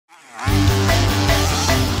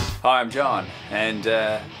Hi, I'm John, and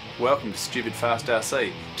welcome to Stupid Fast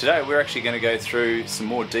RC. Today we're actually going to go through some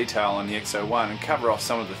more detail on the X0-1 and cover off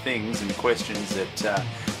some of the things and questions that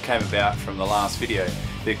came about from the last video.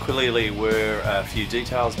 There clearly were a few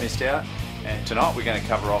details missed out, and tonight we're going to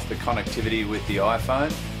cover off the connectivity with the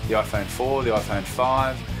iPhone 4, the iPhone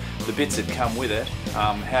 5, the bits that come with it,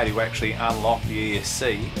 how do you actually unlock the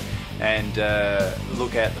ESC, and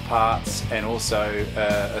look at the parts, and also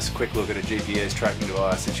a quick look at a GPS tracking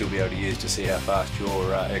device that you'll be able to use to see how fast your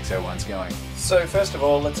X0-1's going. So first of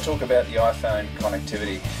all, let's talk about the iPhone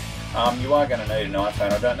connectivity. You are going to need an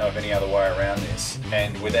iPhone. I don't know of any other way around this,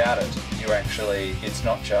 and without it, it's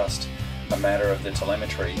not just a matter of the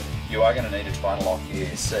telemetry. You are going to need it to unlock the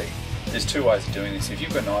ESC. There's two ways of doing this. If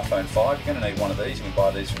you've got an iPhone 5, you're going to need one of these. You can buy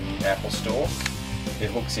these from the Apple Store. It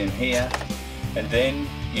hooks in here, and then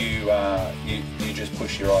you just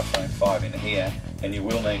push your iPhone 5 in here, and you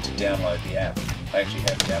will need to download the app. I actually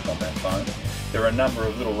have the app on that phone. There are a number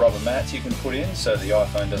of little rubber mats you can put in so the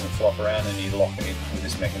iPhone doesn't flop around, and you lock it in with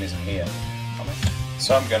this mechanism here.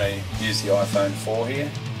 So I'm going to use the iPhone 4 here.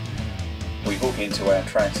 We hook into our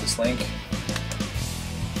Traxxas Link.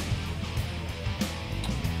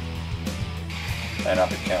 And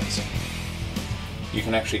up it comes. You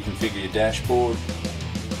can actually configure your dashboard.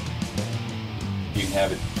 You can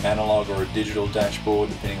have it analog or a digital dashboard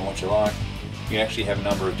depending on what you like. You can actually have a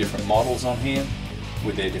number of different models on here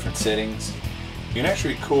with their different settings. You can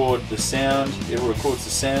actually record the sound. It records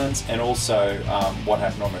the sounds and also what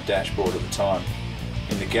happened on the dashboard at the time.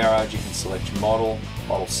 In the garage you can select your model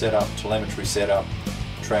setup, telemetry setup,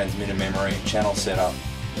 transmitter memory, channel setup,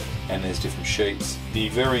 and there's different sheets. The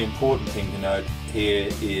very important thing to note here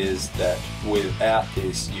is that without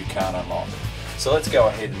this you can't unlock. So let's go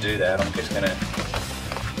ahead and do that. I'm just going to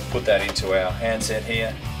put that into our handset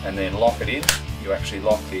here and then lock it in. You actually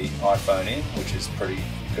lock the iPhone in, which is a pretty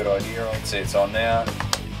good idea. I'd say it's on now.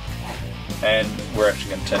 And we're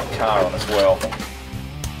actually going to turn the car on as well.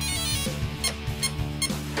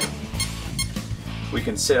 We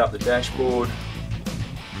can set up the dashboard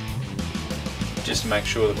just to make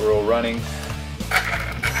sure that we're all running.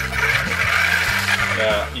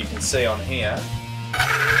 Now you can see on here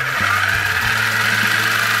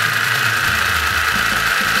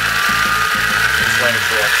the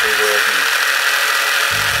telemetry actually working.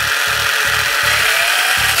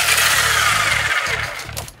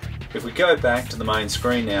 If we go back to the main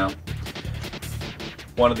screen now,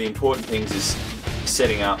 one of the important things is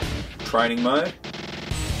setting up training mode.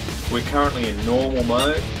 We're currently in normal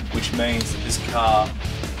mode, which means that this car,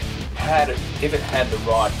 if it had the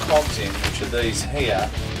right cogs in, which are these here,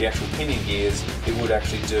 the actual pinion gears, it would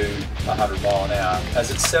actually do 100 mile an hour. As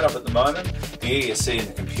it's set up at the moment, the ESC and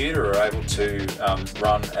the computer are able to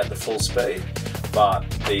run at the full speed, but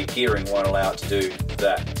the gearing won't allow it to do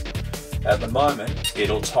that. At the moment,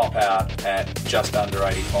 it'll top out at just under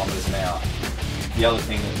 80 kilometers an hour. The other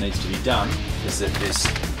thing that needs to be done is that this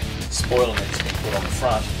spoiler needs to be put on the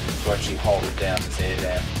front to actually hold it down, this air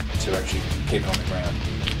dam, to actually keep it on the ground.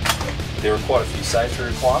 There are quite a few safety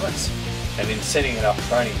requirements, and in setting it up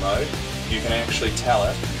training mode, you can actually tell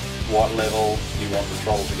it what level you want the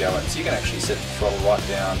throttle to go at. So you can actually set the throttle right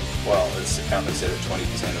down, well, it's currently set at 20%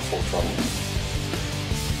 of full throttle.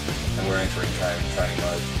 And we're entering training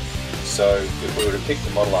mode. So if we were to pick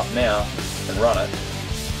the model up now and run it,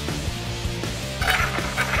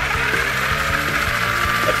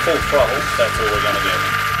 at full throttle, that's all we're going to get.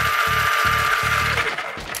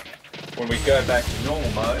 When we go back to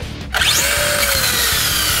normal mode,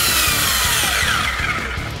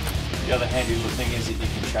 the other handy little thing is that you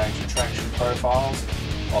can change the traction profiles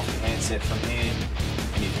off the handset from here,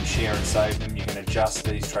 and you can share and save them. You can adjust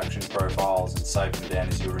these traction profiles and save them down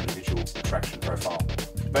as your individual traction profile.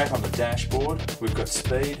 Back on the dashboard, we've got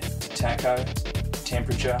speed, tacho,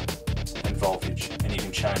 temperature, and voltage, and you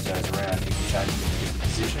can change those around. You can change them in different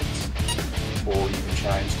positions, or you can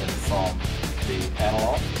change them from the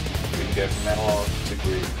analog. We can go from analog to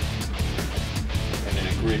grid, and in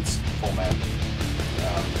a grid's format,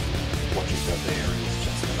 what you've got there is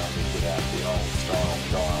just the numbers without the old style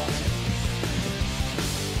dials.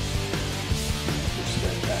 Which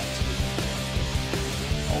goes back to the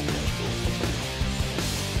old dashboard.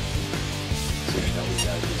 So you know we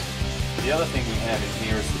go this. The other thing we have in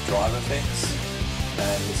here is the drive effects,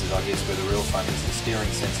 and this is, I guess, where the real fun is: the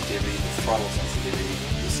steering sensitivity, the throttle sensitivity,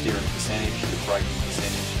 the steering percentage, the braking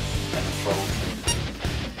percentage, and the throttle trim.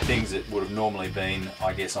 Things that would have normally been,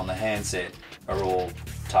 I guess, on the handset are all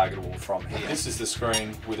targetable from here. This is the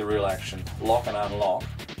screen with a real action. Lock and unlock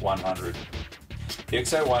 100. The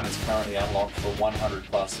X0-1 is currently unlocked for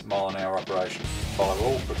 100+ mile an hour operation. Follow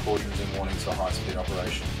all precautions and warnings for high speed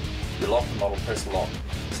operation. you lock the model, press lock.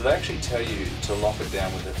 So they actually tell you to lock it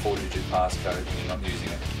down with a 4-digit passcode when you're not using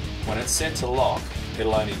it. When it's set to lock, it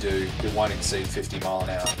won't exceed 50 mile an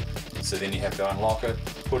hour. So then you have to unlock it,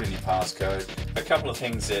 put in your passcode. A couple of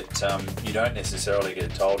things that you don't necessarily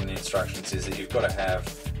get told in the instructions is that you've got to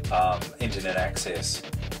have internet access,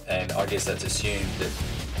 and I guess that's assumed that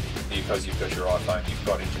because you've got your iPhone, you've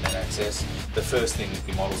got internet access. The first thing that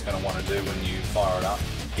your model's going to want to do when you fire it up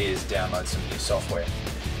is download some new software,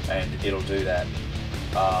 and it'll do that.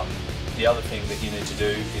 The other thing that you need to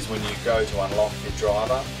do is when you go to unlock your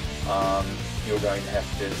driver,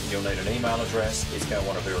 you'll need an email address. It's going to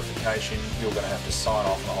want a verification. You're going to have to sign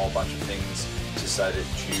off on a whole bunch of things to say that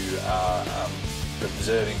you are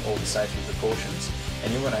observing all the safety precautions,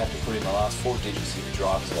 and you're going to have to put in the last 4 digits of your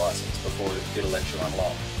driver's license before it'll let you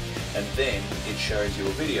unlock. And then it shows you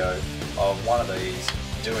a video of one of these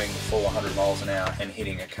doing full 100 miles an hour and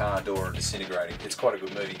hitting a car door and disintegrating. It's quite a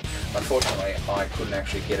good movie. Unfortunately, I couldn't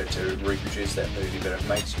actually get it to reproduce that movie, but it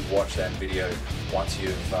makes you watch that video once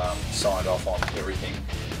you've signed off on everything.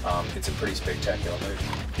 It's a pretty spectacular movie.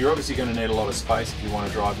 You're obviously going to need a lot of space if you want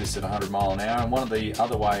to drive this at 100 mile an hour, and one of the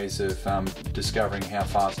other ways of discovering how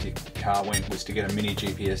fast your car went was to get a mini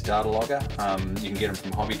GPS data logger. You can get them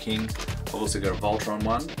from Hobby King. I've also got a Voltron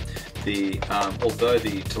one. Although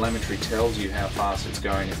the telemetry tells you how fast it's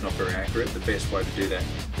going, it's not very accurate. The best way to do that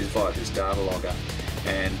is via this data logger,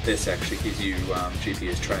 and this actually gives you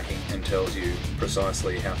GPS tracking and tells you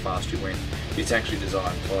precisely how fast you went. It's actually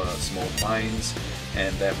designed for small planes,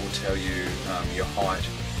 and that will tell you your height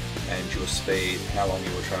and your speed, how long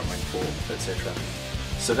you were travelling for, etc.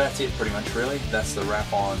 So that's it pretty much really. That's the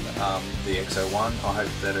wrap on the X0-1. I hope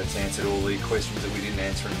that it's answered all the questions that we didn't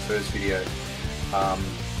answer in the first video.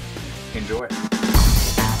 Enjoy.